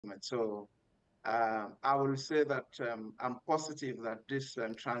So I will say that I'm positive that this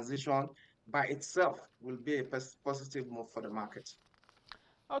transition by itself will be a positive move for the market.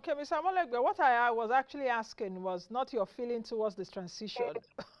 Okay, Mr. Amolegbe, what I was actually asking was not your feeling towards this transition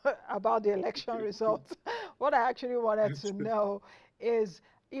about the election results. What I actually wanted to know is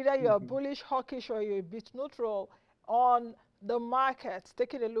either you're bullish, hawkish, or you're a bit neutral on the market,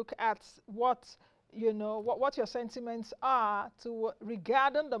 taking a look at what what your sentiments are to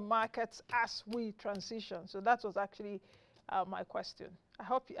regarding the markets as we transition. So that was actually my question. I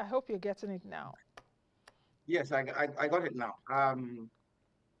hope you're getting it now. Yes, I got it now.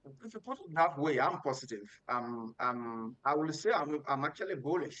 If you put it that way, I'm positive. I will say I'm actually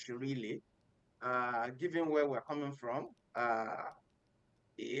bullish, really, given where we're coming from.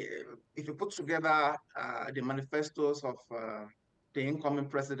 If you put together the manifestos of the incoming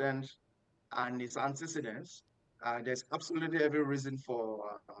president and its antecedents, there's absolutely every reason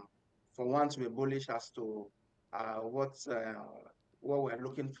for one to be bullish as to what we're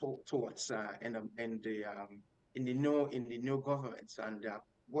looking towards in the new governments and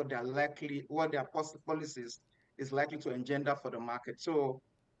what their policies is likely to engender for the market. So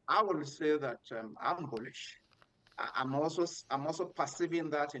I will say that I'm bullish. I'm also perceiving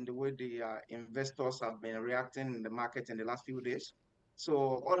that in the way the investors have been reacting in the market in the last few days. So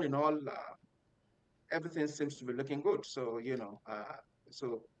all in all, everything seems to be looking good. So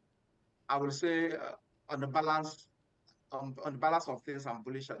so I will say on the balance of things, I'm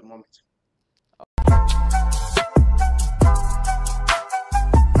bullish at the moment.